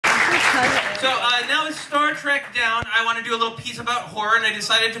So now with Star Trek down, I want to do a little piece about horror, and I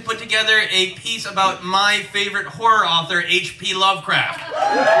decided to put together a piece about my favorite horror author, H.P. Lovecraft.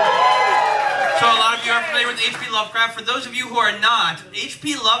 So a lot of you are familiar with H.P. Lovecraft. For those of you who are not,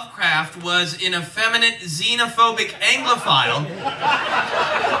 H.P. Lovecraft was an effeminate, xenophobic Anglophile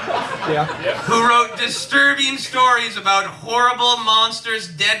who wrote disturbing stories about horrible monsters,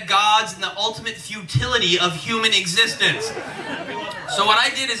 dead gods, and the ultimate futility of human existence. So what I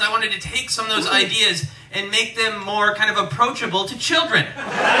did is I wanted to take some of those ideas and make them more kind of approachable to children.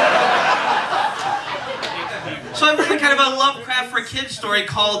 So I've written kind of a Lovecraft for Kids story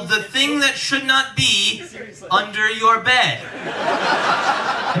called The Thing That Should Not Be Under Your Bed.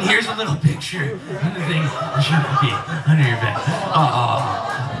 And here's a little picture of the thing that should not be under your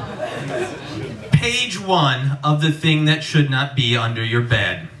bed. Page 1 of The Thing That Should Not Be Under Your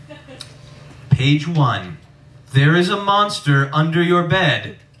Bed. Page 1. There is a monster under your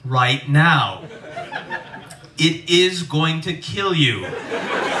bed right now. It is going to kill you.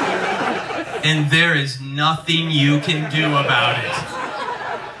 And there is nothing you can do about it.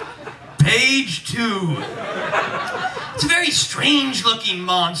 Page 2. It's a very strange-looking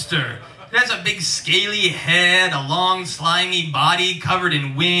monster. It has a big scaly head, a long slimy body covered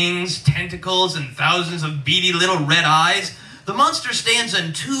in wings, tentacles, and thousands of beady little red eyes. The monster stands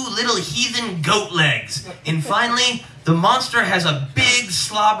on 2 little heathen goat legs. And finally, the monster has a big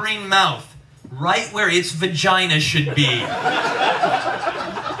slobbering mouth, right where its vagina should be.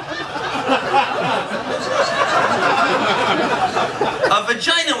 A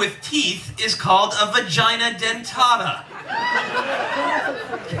vagina with teeth is called a vagina dentata.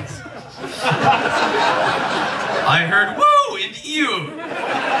 I heard woo and ew.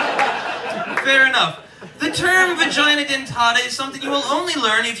 Fair enough. The term vagina dentata is something you will only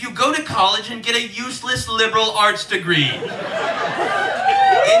learn if you go to college and get a useless liberal arts degree. And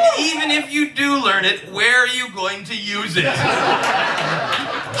even if you do learn it, where are you going to use it?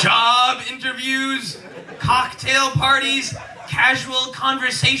 Job interviews, cocktail parties, casual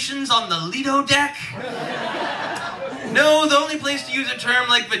conversations on the Lido deck? No, the only place to use a term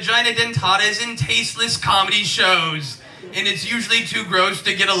like vagina dentata is in tasteless comedy shows. And it's usually too gross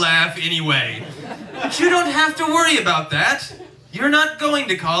to get a laugh anyway. But you don't have to worry about that. You're not going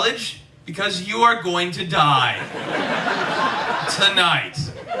to college because you are going to die. Tonight.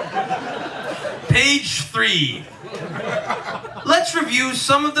 Page 3. Let's review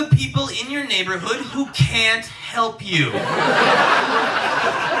some of the people in your neighborhood who can't help you.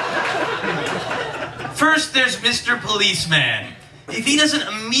 First, there's Mr. Policeman. If he doesn't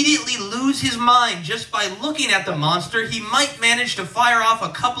immediately lose his mind just by looking at the monster, he might manage to fire off a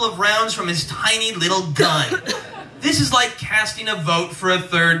couple of rounds from his tiny little gun. This is like casting a vote for a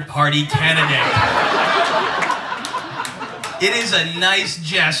third-party candidate. It is a nice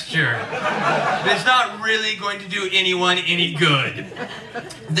gesture, but it's not really going to do anyone any good.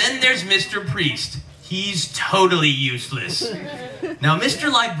 Then there's Mr. Priest. He's totally useless. Now,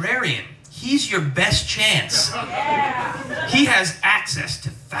 Mr. Librarian, he's your best chance. He has access to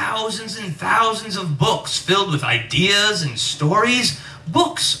thousands and thousands of books filled with ideas and stories.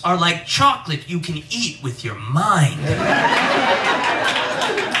 Books are like chocolate you can eat with your mind.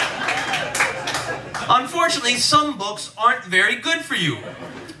 Unfortunately, some books aren't very good for you.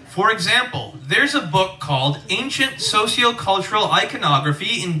 For example, there's a book called Ancient Sociocultural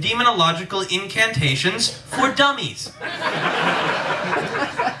Iconography in Demonological Incantations for Dummies,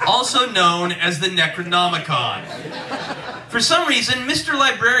 also known as the Necronomicon. For some reason, Mr.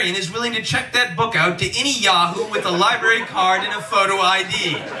 Librarian is willing to check that book out to any yahoo with a library card and a photo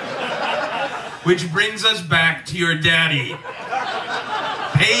ID. Which brings us back to your daddy.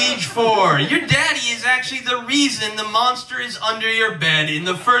 Page 4. Your daddy is actually the reason the monster is under your bed in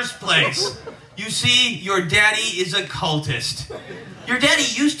the first place. You see, your daddy is a cultist. Your daddy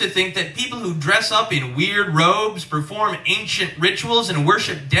used to think that people who dress up in weird robes, perform ancient rituals, and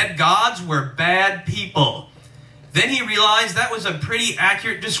worship dead gods were bad people. Then he realized that was a pretty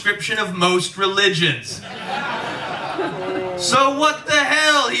accurate description of most religions. So what the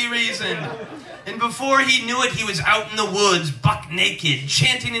hell, he reasoned. And before he knew it, he was out in the woods, buck naked,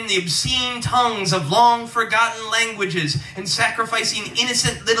 chanting in the obscene tongues of long-forgotten languages and sacrificing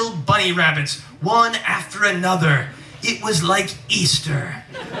innocent little bunny rabbits, one after another. It was like Easter.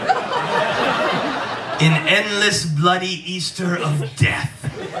 An endless bloody Easter of death.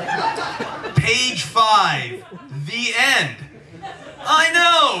 Page 5. The end. I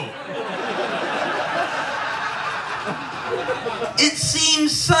know! It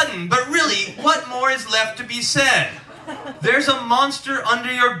seems sudden, but really, what more is left to be said? There's a monster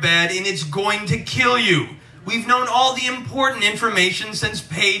under your bed and it's going to kill you. We've known all the important information since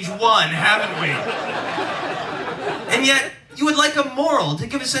page 1, haven't we? And yet, you would like a moral to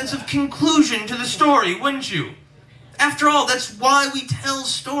give a sense of conclusion to the story, wouldn't you? After all, that's why we tell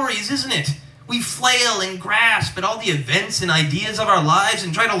stories, isn't it? We flail and grasp at all the events and ideas of our lives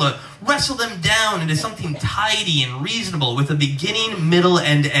and try to wrestle them down into something tidy and reasonable with a beginning, middle,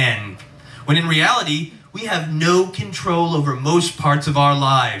 and end. When in reality, we have no control over most parts of our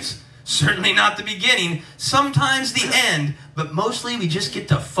lives. Certainly not the beginning, sometimes the end, but mostly we just get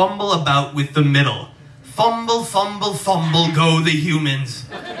to fumble about with the middle. Fumble, fumble, fumble, go the humans.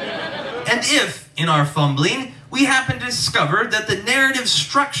 And if, in our fumbling, we happen to discover that the narrative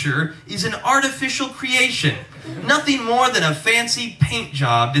structure is an artificial creation, nothing more than a fancy paint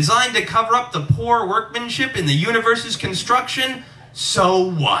job designed to cover up the poor workmanship in the universe's construction, so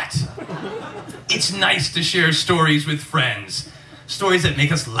what? It's nice to share stories with friends. Stories that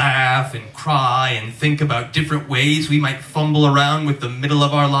make us laugh and cry and think about different ways we might fumble around with the middle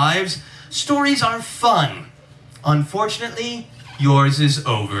of our lives. Stories are fun. Unfortunately, yours is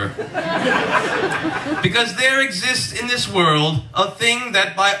over. Because there exists in this world a thing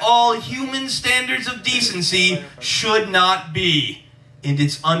that by all human standards of decency should not be. And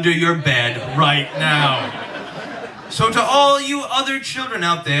it's under your bed right now. So to all you other children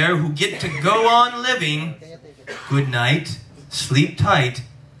out there who get to go on living, good night, sleep tight,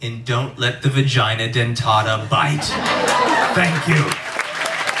 and don't let the vagina dentata bite. Thank you.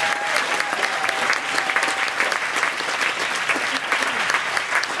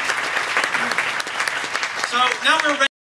 So now we're ready.